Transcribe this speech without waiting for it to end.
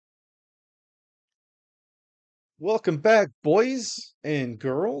Welcome back, boys and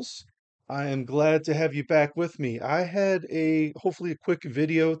girls. I am glad to have you back with me. I had hopefully a quick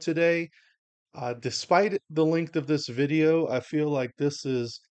video today. Despite the length of this video, I feel like this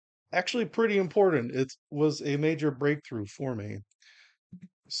is actually pretty important. It was a major breakthrough for me.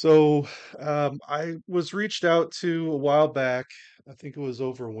 So, I was reached out to a while back. I think it was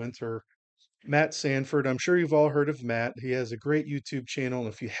over winter. Matt Sanford. I'm sure you've all heard of Matt. He has a great YouTube channel.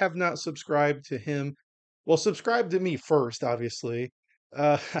 And if you have not subscribed to him, well, subscribe to me first, obviously.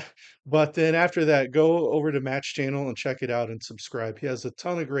 Uh, but then after that, go over to Matt's channel and check it out and subscribe. He has a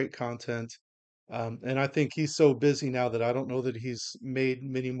ton of great content. And I think he's so busy now that I don't know that he's made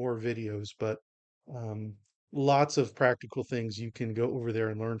many more videos, but um, lots of practical things you can go over there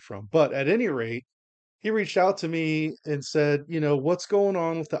and learn from. But at any rate, he reached out to me and said, what's going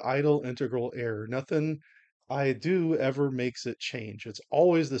on with the idle integral error? Nothing I do ever makes it change. It's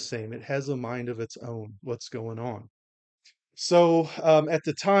always the same. It has a mind of its own. What's going on? So at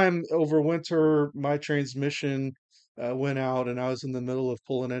the time over winter, my transmission went out and I was in the middle of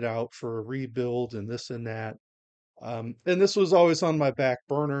pulling it out for a rebuild and this and that. And this was always on my back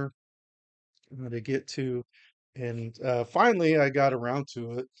burner to get to. And finally, I got around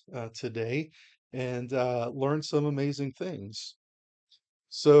to it today and learned some amazing things.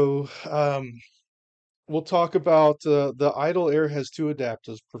 So we'll talk about the idle air has two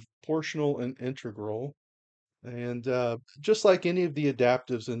adapters, proportional and integral. And just like any of the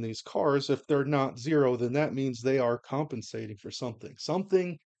adaptives in these cars, if they're not zero, then that means they are compensating for something.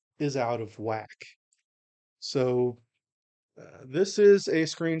 Something is out of whack. So this is a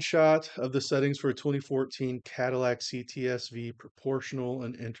screenshot of the settings for a 2014 Cadillac CTS-V proportional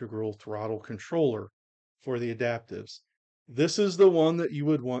and integral throttle controller for the adaptives. This is the one that you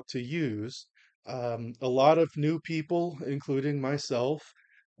would want to use. A lot of new people, including myself,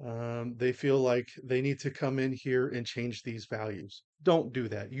 they feel like they need to come in here and change these values. Don't do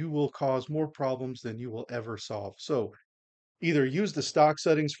that. You will cause more problems than you will ever solve. So either use the stock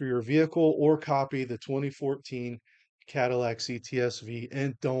settings for your vehicle or copy the 2014 Cadillac CTS-V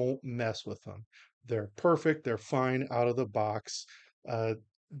and don't mess with them. They're perfect. They're fine out of the box. Uh,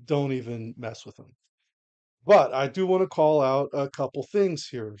 don't even mess with them. But I do want to call out a couple things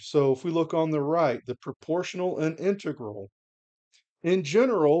here. So if we look on the right, the proportional and integral. In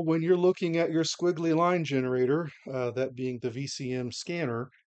general, when you're looking at your squiggly line generator, that being the VCM scanner,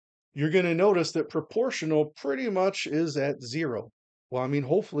 you're going to notice that proportional pretty much is at zero. Well, I mean,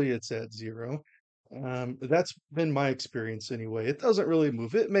 hopefully it's at zero. That's been my experience anyway. It doesn't really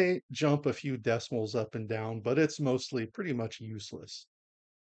move. It may jump a few decimals up and down, but it's mostly pretty much useless.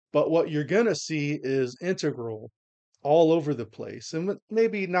 But what you're going to see is integral all over the place. And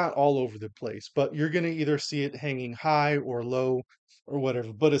maybe not all over the place, but you're going to either see it hanging high or low or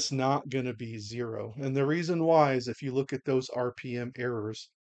whatever, but it's not going to be zero. And the reason why is if you look at those RPM errors,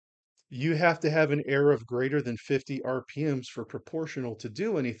 you have to have an error of greater than 50 RPMs for proportional to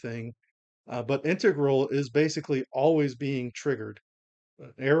do anything. But integral is basically always being triggered.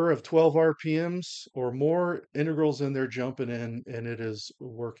 An error of 12 RPMs or more, integrals in there jumping in and it is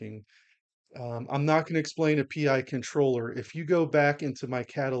working. I'm not going to explain a PI controller. If you go back into my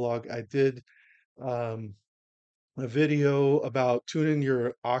catalog, I did um, a video about tuning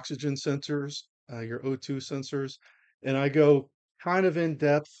your oxygen sensors, your O2 sensors, and I go kind of in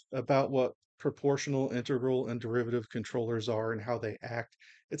depth about what proportional, integral, and derivative controllers are and how they act.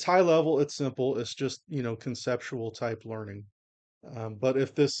 It's high level, it's simple, it's just, conceptual type learning. But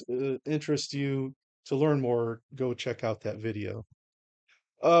if this interests you to learn more, go check out that video.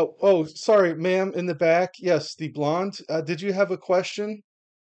 Oh, sorry, ma'am, in the back. Yes, the blonde. Did you have a question?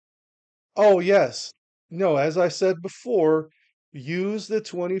 Oh, yes. No, as I said before, use the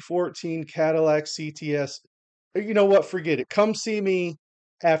 2014 Cadillac CTS. You know what? Forget it. Come see me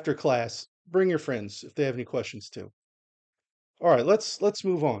after class. Bring your friends if they have any questions too. All right, let's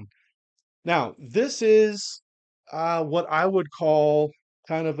move on. Now, this is what I would call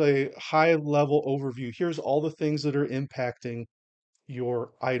kind of a high level overview. Here's all the things that are impacting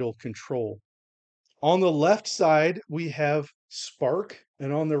your idle control. On the left side, we have spark,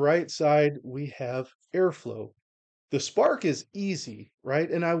 and on the right side, we have airflow. The spark is easy, right?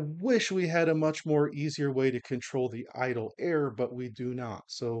 And I wish we had a much more easier way to control the idle air, but we do not.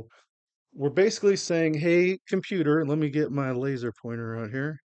 So we're basically saying, hey, computer, let me get my laser pointer out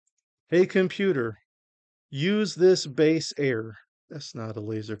here. Hey, computer, use this base air. That's not a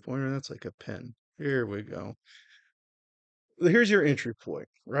laser pointer, that's like a pen. Here we go. Here's your entry point,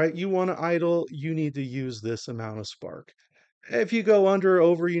 right? You want to idle, you need to use this amount of spark. If you go under or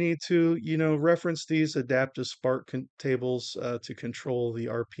over, you need to, reference these adaptive spark tables to control the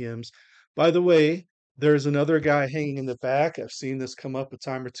RPMs. By the way, There's another guy hanging in the back. I've seen this come up a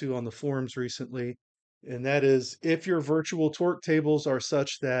time or two on the forums recently, and that is if your virtual torque tables are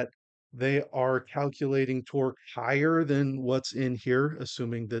such that they are calculating torque higher than what's in here,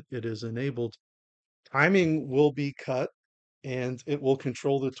 assuming that it is enabled, timing will be cut and it will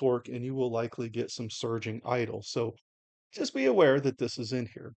control the torque and you will likely get some surging idle. So just be aware that this is in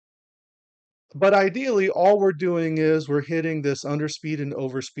here. But ideally, all we're doing is we're hitting this underspeed and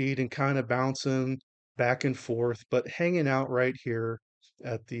overspeed and kind of bouncing back and forth, but hanging out right here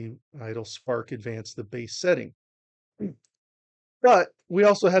at the idle spark advance, the base setting. But we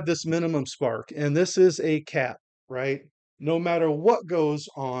also have this minimum spark, and this is a cap, right? No matter what goes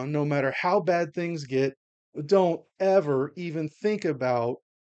on, no matter how bad things get, don't ever even think about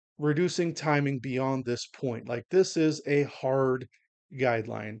reducing timing beyond this point. Like this is a hard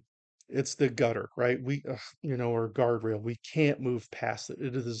guideline. It's the gutter, right? Or guardrail. We can't move past it.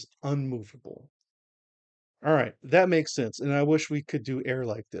 It is unmovable. All right, that makes sense. And I wish we could do air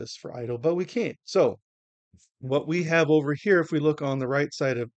like this for idle, but we can't. So what we have over here, if we look on the right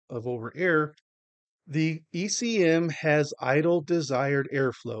side of over air, the ECM has idle desired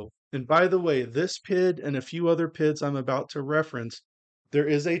airflow. And by the way, this PID and a few other PIDs I'm about to reference, there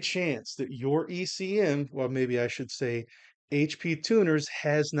is a chance that your ECM, well, maybe I should say HP Tuners,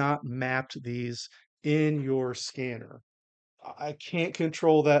 has not mapped these in your scanner. I can't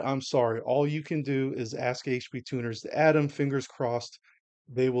control that. I'm sorry. All you can do is ask HP Tuners to add them. Fingers crossed,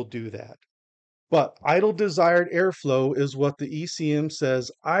 they will do that. But idle desired airflow is what the ECM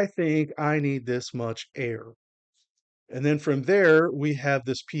says, I think I need this much air. And then from there, we have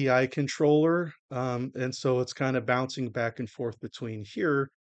this PI controller. And so it's kind of bouncing back and forth between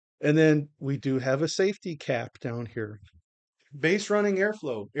here. And then we do have a safety cap down here. Base running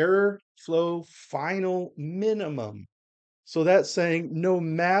airflow final minimum. So that's saying no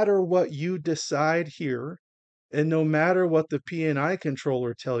matter what you decide here, and no matter what the PNI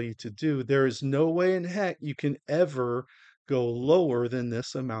controller tell you to do, there is no way in heck you can ever go lower than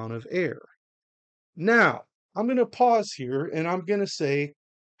this amount of air. Now, I'm going to pause here and I'm going to say,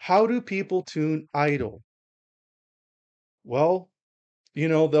 how do people tune idle? Well,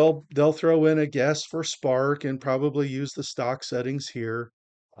 they'll throw in a guess for spark and probably use the stock settings here.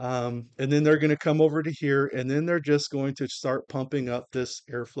 And then they're going to come over to here and then they're just going to start pumping up this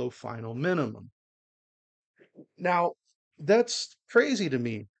airflow final minimum. Now, that's crazy to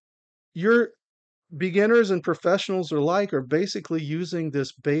me. Your beginners and professionals alike are basically using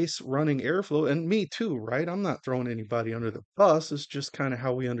this base running airflow, and me too, right? I'm not throwing anybody under the bus. It's just kind of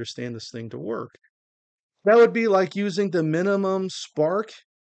how we understand this thing to work. That would be like using the minimum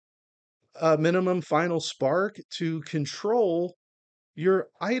final spark to control your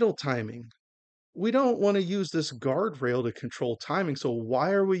idle timing. We don't want to use this guardrail to control timing. So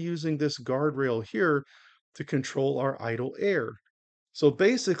why are we using this guardrail here to control our idle air? So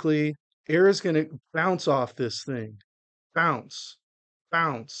basically, air is going to bounce off this thing. Bounce,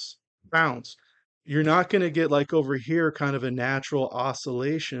 bounce, bounce. You're not going to get like over here kind of a natural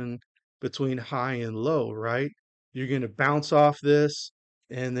oscillation between high and low, right? You're going to bounce off this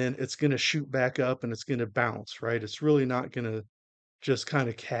and then it's going to shoot back up and it's going to bounce, right? It's really not going to just kind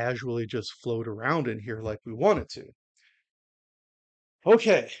of casually just float around in here like we want it to.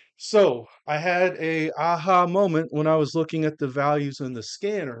 Okay, so I had a aha moment when I was looking at the values in the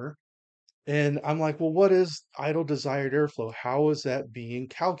scanner, and I'm like, well, what is idle desired airflow? How is that being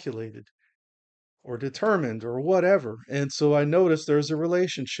calculated or determined or whatever? And so I noticed there's a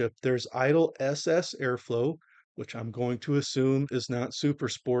relationship. There's idle SS airflow, which I'm going to assume is not super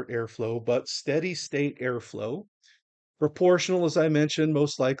sport airflow, but steady state airflow. Proportional, as I mentioned,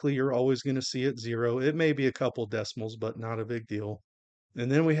 most likely you're always going to see it zero. It may be a couple decimals, but not a big deal.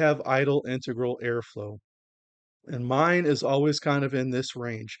 And then we have idle integral airflow. And mine is always kind of in this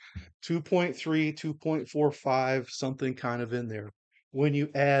range 2.3, 2.45, something kind of in there. When you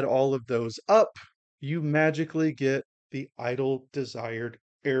add all of those up, you magically get the idle desired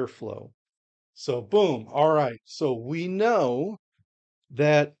airflow. So, boom. All right. So we know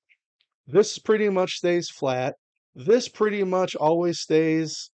that this pretty much stays flat. This pretty much always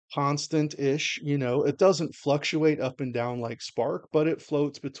stays constant-ish. It doesn't fluctuate up and down like Spark, but it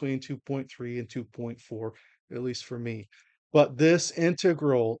floats between 2.3 and 2.4, at least for me. But this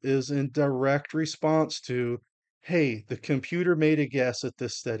integral is in direct response to, hey, the computer made a guess at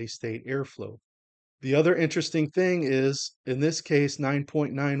this steady state airflow. The other interesting thing is, in this case,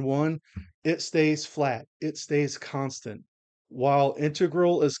 9.91, it stays flat. It stays constant. While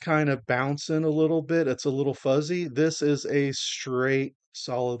integral is kind of bouncing a little bit, it's a little fuzzy, this is a straight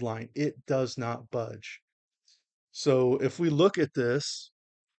solid line. It does not budge. So if we look at this,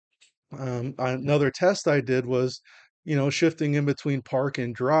 Another test I did was, shifting in between park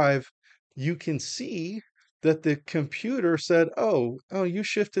and drive. You can see that the computer said, "Oh, you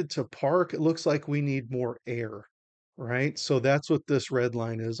shifted to park. It looks like we need more air." Right? So that's what this red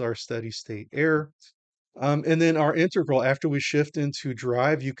line is, our steady state air. And then our integral, after we shift into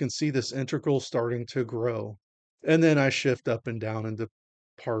drive, you can see this integral starting to grow. And then I shift up and down into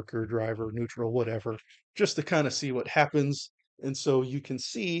park or drive or neutral, whatever, just to kind of see what happens. And so you can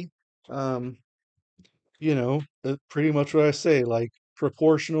see, um, pretty much what I say, like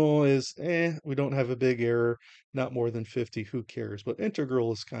proportional is, we don't have a big error, not more than 50, who cares? But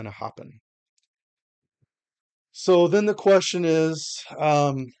integral is kind of hopping. So then the question is,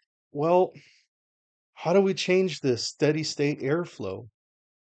 well, how do we change this steady state airflow?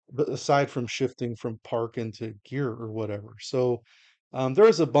 But aside from shifting from park into gear or whatever. So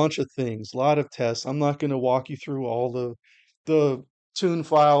there's a bunch of things, a lot of tests. I'm not going to walk you through all the tune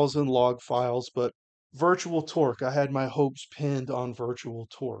files and log files, but virtual torque, I had my hopes pinned on virtual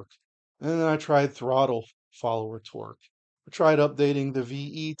torque. And then I tried throttle follower torque. I tried updating the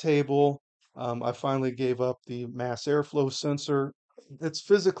VE table. I finally gave up the mass airflow sensor. It's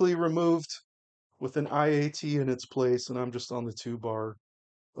physically removed with an IAT in its place, and I'm just on the 2 bar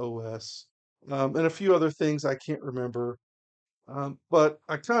OS, and a few other things I can't remember. But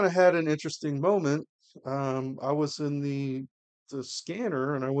I kind of had an interesting moment. I was in the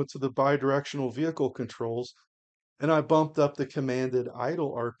scanner and I went to the bidirectional vehicle controls and I bumped up the commanded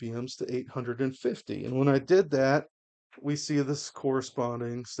idle RPMs to 850. And when I did that, we see this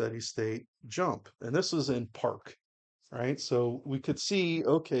corresponding steady state jump. And this was in park, right? So we could see,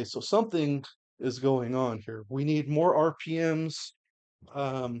 okay, so something is going on here. We need more RPMs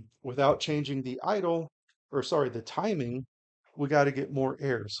without changing the idle, or sorry, the timing. We got to get more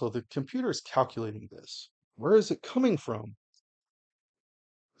air. So the computer is calculating this. Where is it coming from?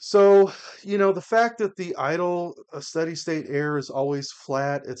 So, the fact that the idle, steady state air is always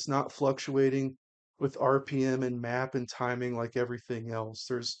flat, it's not fluctuating with RPM and map and timing like everything else.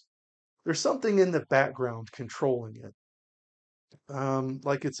 There's something in the background controlling it.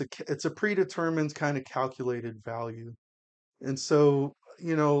 Like it's a predetermined kind of calculated value. And so,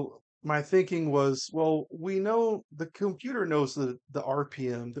 my thinking was, well, we know the computer knows the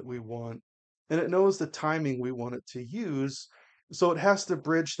RPM that we want, and it knows the timing we want it to use. So it has to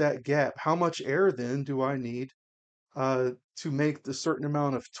bridge that gap. How much air then do I need to make the certain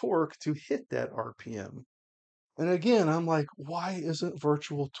amount of torque to hit that RPM? And again, I'm like, why isn't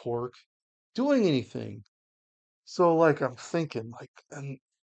virtual torque doing anything? So like I'm thinking like, and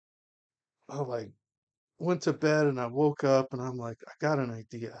I like went to bed and I woke up and I'm like, I got an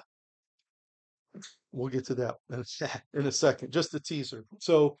idea. We'll get to that in in a second, just a teaser.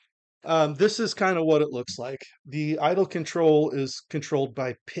 So, this is kind of what it looks like. The idle control is controlled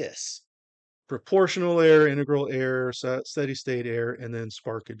by PIS, proportional air, integral air, steady state air, and then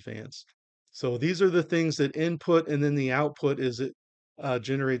spark advance. So these are the things that input, and then the output is it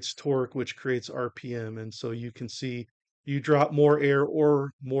generates torque, which creates RPM. And so you can see you drop more air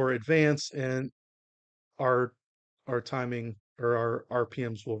or more advance, and our our timing or our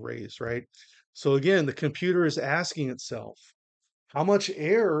RPMs will raise, right? So again, the computer is asking itself, how much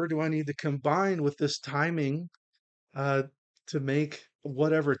air do I need to combine with this timing uh, to make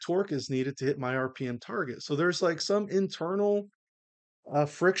whatever torque is needed to hit my RPM target? So there's like some internal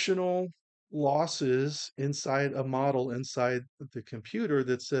frictional losses inside a model inside the computer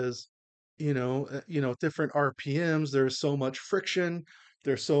that says, different RPMs, there's so much friction,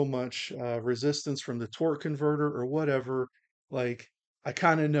 there's so much resistance from the torque converter or whatever. Like, I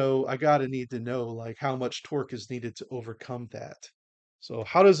kind of know, I gotta need to know like how much torque is needed to overcome that. So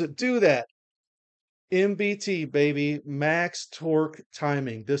how does it do that? MBT, baby, max torque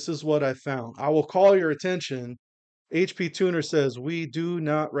timing. This is what I found. I will call your attention. HP Tuner says we do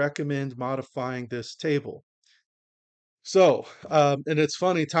not recommend modifying this table. So, and it's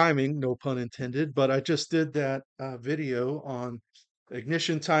funny timing, no pun intended, but I just did that video on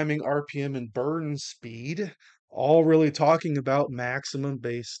ignition timing, RPM, and burn speed, all really talking about maximum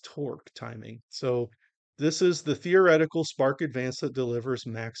base torque timing. So, this is the theoretical spark advance that delivers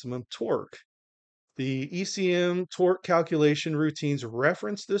maximum torque. The ECM torque calculation routines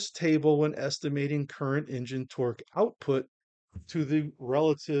reference this table when estimating current engine torque output to the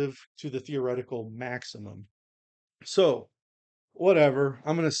relative to the theoretical maximum. So, whatever,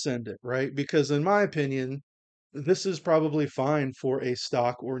 I'm going to send it, right? Because in my opinion, this is probably fine for a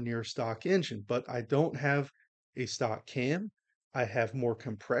stock or near stock engine, but I don't have a stock cam. I have more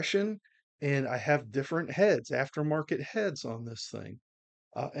compression and I have different heads, aftermarket heads on this thing,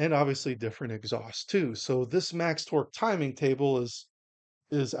 and obviously different exhaust too. So this max torque timing table is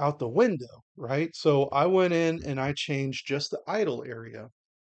is out the window, right? So I went in and I changed just the idle area.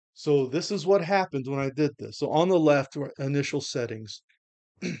 So this is what happened when I did this. So on the left were initial settings,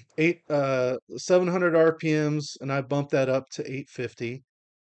 700 RPMs, and I bumped that up to 850.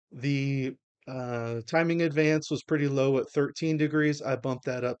 The timing advance was pretty low at 13 degrees. I bumped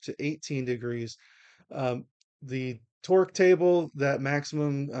that up to 18 degrees. Um, the torque table, that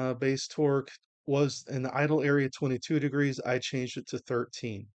maximum base torque was in the idle area 22 degrees. I changed it to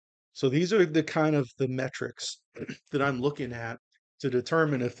 13. So these are the kind of the metrics that I'm looking at to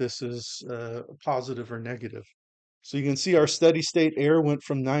determine if this is positive or negative. So you can see our steady state air went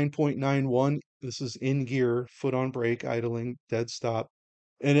from 9.91. This is in gear, foot on brake, idling, dead stop.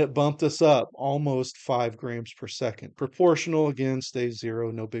 And it bumped us up almost 5 grams per second. Proportional again stays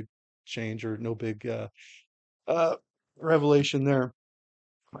zero, no big change or no big uh, revelation there.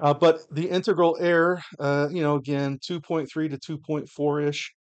 But the integral air, again, 2.3 to 2.4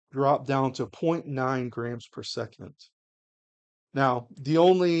 ish, dropped down to zero point 0.9 grams per second. Now, the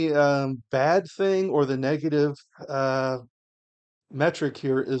only bad thing or the negative metric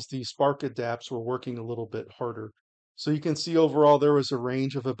here is the spark adapts were working a little bit harder. So you can see overall there was a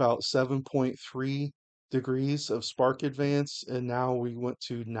range of about 7.3 degrees of spark advance, and now we went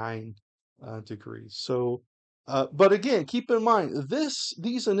to 9 degrees. So, but again, keep in mind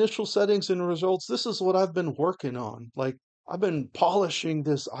these initial settings and results. This is what I've been working on. Like I've been polishing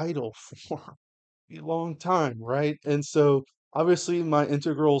this idle for a long time, right? And so obviously my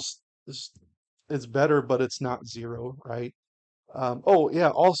integrals is better, but it's not zero, right? Oh yeah,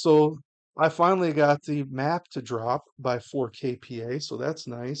 also I finally got the map to drop by 4 kPa, so that's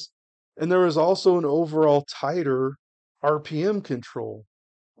nice. And there was also an overall tighter RPM control,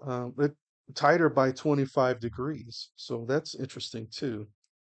 it tighter by 25 degrees. So that's interesting too.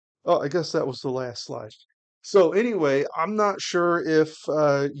 Oh, I guess that was the last slide. So anyway, I'm not sure if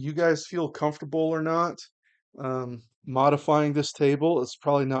you guys feel comfortable or not modifying this table. It's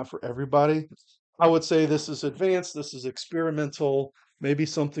probably not for everybody. I would say this is advanced, this is experimental, maybe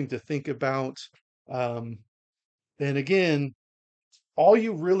something to think about. Um, and again, all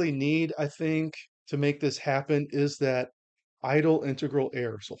you really need, I think, to make this happen is that idle integral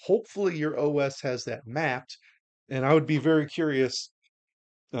air. So hopefully your OS has that mapped. And I would be very curious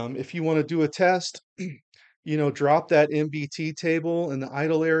if you want to do a test, drop that MBT table in the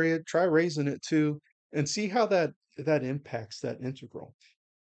idle area, try raising it too, and see how that impacts that integral.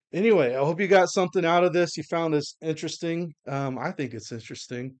 Anyway, I hope you got something out of this. You found this interesting. I think it's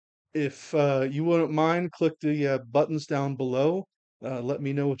interesting. If you wouldn't mind, click the buttons down below. Let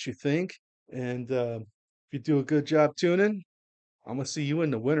me know what you think. And if you do a good job tuning, I'm gonna see you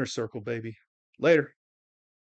in the winner circle, baby. Later.